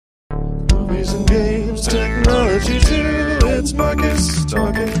movies and games, technology too. It's Marcus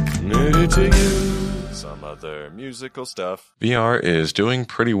talking nerdy to you. Some other musical stuff. VR is doing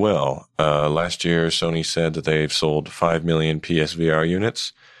pretty well. Last year, Sony said that they've sold 5 million PSVR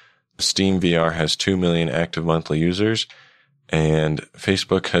units. Steam VR has 2 million active monthly users. And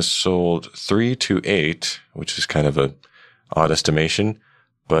Facebook has sold 3 to 8, which is kind of a odd estimation,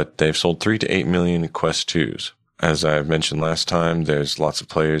 but they've sold 3 to 8 million Quest 2s. As I've mentioned last time, there's lots of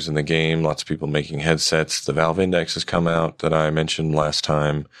players in the game, lots of people making headsets. The Valve Index has come out that I mentioned last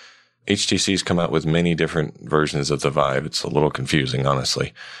time. HTC's come out with many different versions of the Vive. It's a little confusing,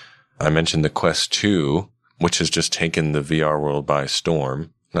 honestly. I mentioned the Quest 2, which has just taken the VR world by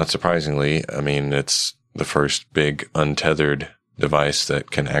storm. Not surprisingly, I mean, it's the first big untethered device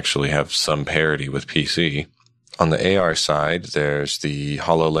that can actually have some parity with PC. On the AR side, there's the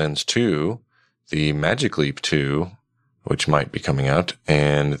HoloLens 2, the Magic Leap 2, which might be coming out,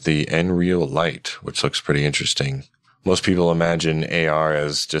 and the Nreal Lite, which looks pretty interesting. Most people imagine AR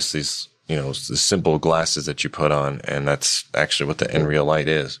as just these, the simple glasses that you put on, and that's actually what the Nreal Lite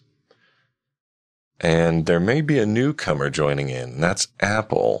is. And there may be a newcomer joining in, and that's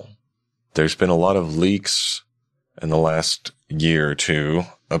Apple. There's been a lot of leaks in the last year or two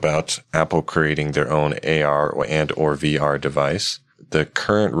about Apple creating their own AR and or VR device. The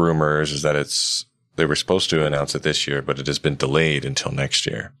current rumors is that they were supposed to announce it this year, but it has been delayed until next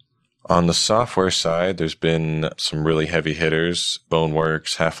year. On the software side, there's been some really heavy hitters.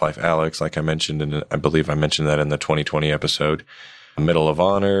 Boneworks, Half-Life Alyx, like I mentioned, and I believe I mentioned that in the 2020 episode. Medal of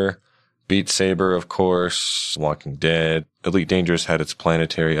Honor, Beat Saber, of course, Walking Dead. Elite Dangerous had its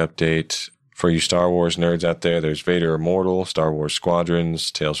planetary update. For you Star Wars nerds out there, there's Vader Immortal, Star Wars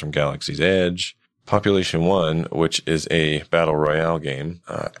Squadrons, Tales from Galaxy's Edge. Population 1, which is a battle royale game.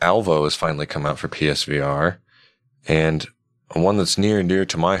 Alvo has finally come out for PSVR. And one that's near and dear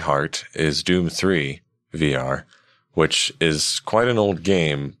to my heart is Doom 3 VR, which is quite an old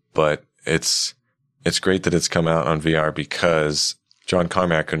game, but it's great that it's come out on VR because John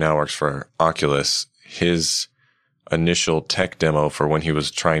Carmack, who now works for Oculus, his initial tech demo for when he was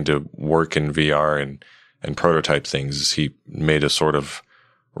trying to work in VR and prototype things, he made a sort of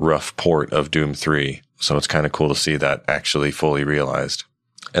rough port of Doom 3. So it's kind of cool to see that actually fully realized.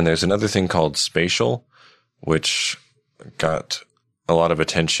 And there's another thing called Spatial, which got a lot of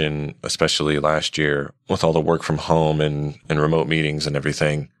attention, especially last year with all the work from home and remote meetings and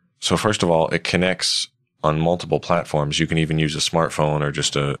everything. So first of all, it connects on multiple platforms. You can even use a smartphone or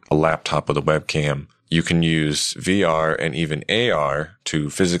just a laptop with a webcam. You can use VR and even AR to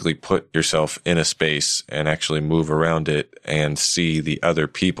physically put yourself in a space and actually move around it and see the other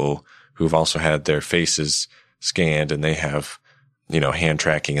people who've also had their faces scanned and they have, hand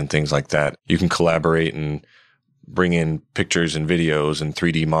tracking and things like that. You can collaborate and bring in pictures and videos and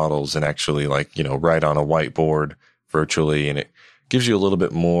 3D models and actually write on a whiteboard virtually. And it gives you a little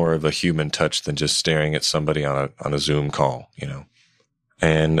bit more of a human touch than just staring at somebody on a Zoom call,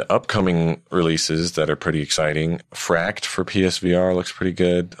 And upcoming releases that are pretty exciting. Fracked for PSVR looks pretty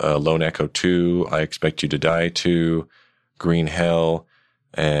good. Lone Echo 2, I Expect You to Die 2, Green Hell,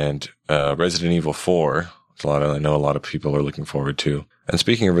 and Resident Evil 4. I know a lot of people are looking forward to. And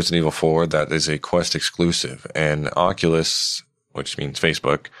speaking of Resident Evil 4, that is a Quest exclusive. And Oculus, which means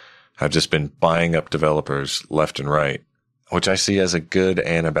Facebook, have just been buying up developers left and right, which I see as a good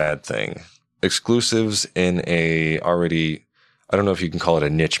and a bad thing. Exclusives in a already, I don't know if you can call it a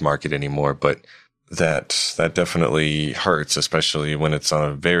niche market anymore, but that definitely hurts, especially when it's on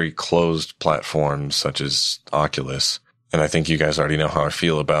a very closed platform such as Oculus. And I think you guys already know how I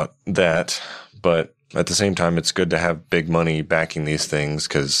feel about that. But at the same time, it's good to have big money backing these things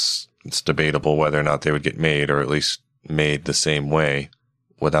because it's debatable whether or not they would get made, or at least made the same way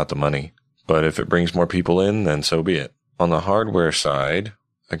without the money. But if it brings more people in, then so be it. On the hardware side,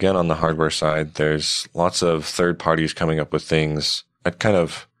 there's lots of third parties coming up with things. I kind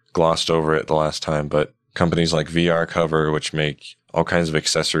of glossed over it the last time, but companies like VR Cover, which make all kinds of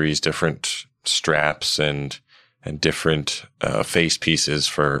accessories, different straps and different face pieces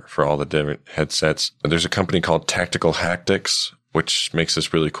for all the different headsets. There's a company called Tactical Haptics, which makes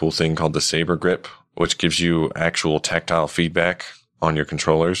this really cool thing called the Saber Grip, which gives you actual tactile feedback on your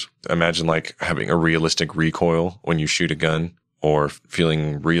controllers. Imagine having a realistic recoil when you shoot a gun, or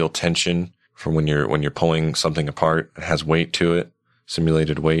feeling real tension from when you're pulling something apart. It has weight to it,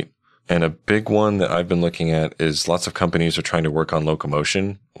 simulated weight. And a big one that I've been looking at is lots of companies are trying to work on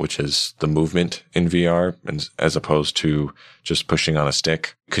locomotion, which is the movement in VR, as opposed to just pushing on a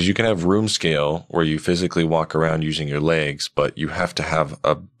stick. Because you can have room scale where you physically walk around using your legs, but you have to have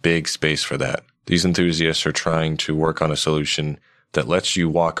a big space for that. These enthusiasts are trying to work on a solution that lets you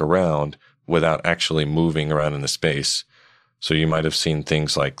walk around without actually moving around in the space. So you might have seen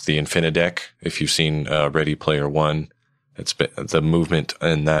things like the Infinideck. If you've seen Ready Player One, the movement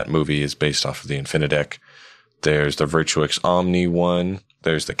in that movie is based off of the Infinideck. There's the Virtuix Omni one.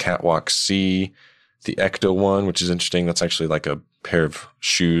 There's the Catwalk C, the Ecto one, which is interesting. That's actually like a pair of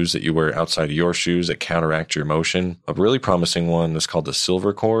shoes that you wear outside of your shoes that counteract your motion. A really promising one is called the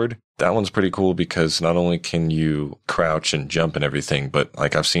Silver Cord. That one's pretty cool because not only can you crouch and jump and everything, but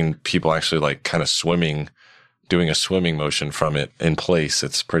like I've seen people actually like kind of doing a swimming motion from it in place.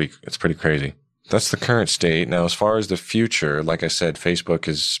 It's pretty crazy. That's the current state. Now, as far as the future, like I said, Facebook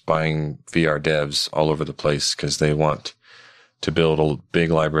is buying VR devs all over the place because they want to build a big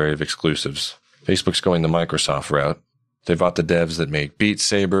library of exclusives. Facebook's going the Microsoft route. They bought the devs that make Beat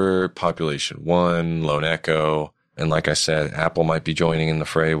Saber, Population 1, Lone Echo, and like I said, Apple might be joining in the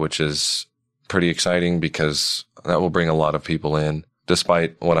fray, which is pretty exciting because that will bring a lot of people in,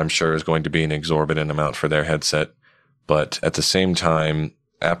 despite what I'm sure is going to be an exorbitant amount for their headset. But at the same time,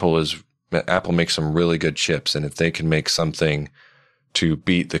 Apple makes some really good chips, and if they can make something to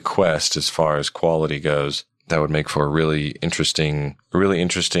beat the Quest as far as quality goes, that would make for a really interesting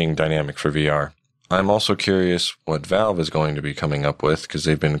dynamic for VR. I'm also curious what Valve is going to be coming up with because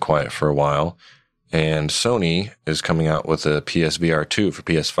they've been quiet for a while. And Sony is coming out with a PSVR 2 for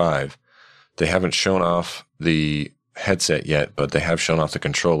PS5. They haven't shown off the headset yet, but they have shown off the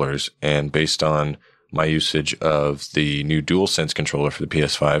controllers. And based on my usage of the new DualSense controller for the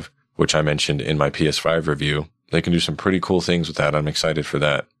PS5, which I mentioned in my PS5 review, they can do some pretty cool things with that. I'm excited for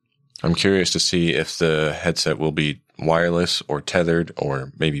that. I'm curious to see if the headset will be wireless or tethered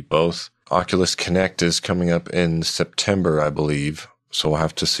or maybe both. Oculus Connect is coming up in September, I believe. So we'll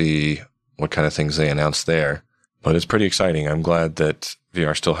have to see what kind of things they announce there. But it's pretty exciting. I'm glad that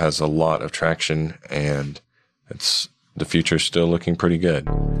VR still has a lot of traction and the future's still looking pretty good.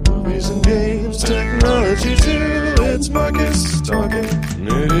 Movies and games, technology too. It's Marcus talking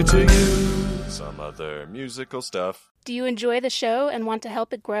nerdy to you. Some other musical stuff. Do you enjoy the show and want to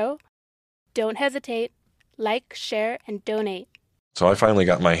help it grow? Don't hesitate. Like, share, and donate. So I finally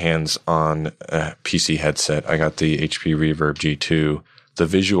got my hands on a PC headset. I got the HP Reverb G2. The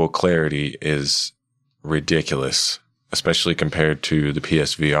visual clarity is ridiculous, especially compared to the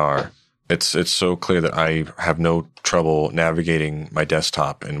PSVR. It's so clear that I have no trouble navigating my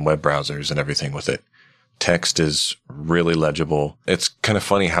desktop and web browsers and everything with it. Text is really legible. It's kind of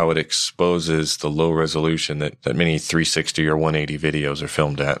funny how it exposes the low resolution that many 360 or 180 videos are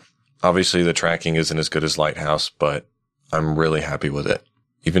filmed at. Obviously, the tracking isn't as good as Lighthouse, but I'm really happy with it.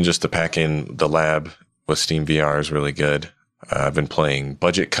 Even just to pack in the lab with Steam VR is really good. I've been playing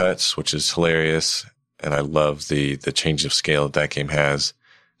Budget Cuts, which is hilarious, and I love the change of scale that game has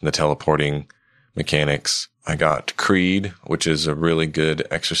and the teleporting mechanics. I got Creed, which is a really good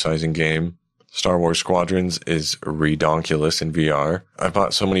exercising game. Star Wars Squadrons is redonkulous in VR. I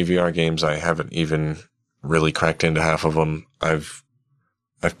bought so many VR games, I haven't even really cracked into half of them. I've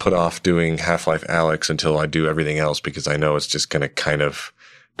put off doing Half-Life Alyx until I do everything else because I know it's just going to kind of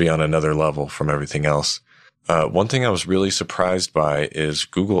be on another level from everything else. One thing I was really surprised by is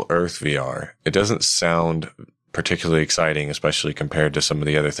Google Earth VR. It doesn't sound particularly exciting, especially compared to some of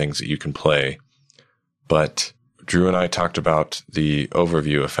the other things that you can play. But Drew and I talked about the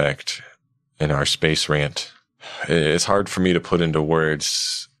overview effect in our space rant. It's hard for me to put into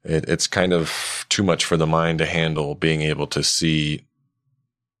words. It's kind of too much for the mind to handle, being able to see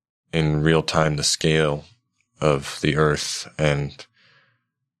in real time the scale of the Earth and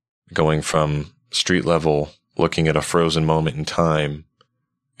going from street level, looking at a frozen moment in time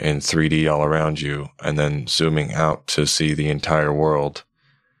in 3D all around you, and then zooming out to see the entire world.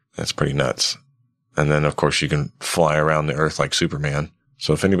 That's pretty nuts. And then, of course, you can fly around the Earth like Superman.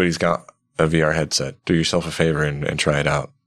 So if anybody's got a VR headset, do yourself a favor and try it out.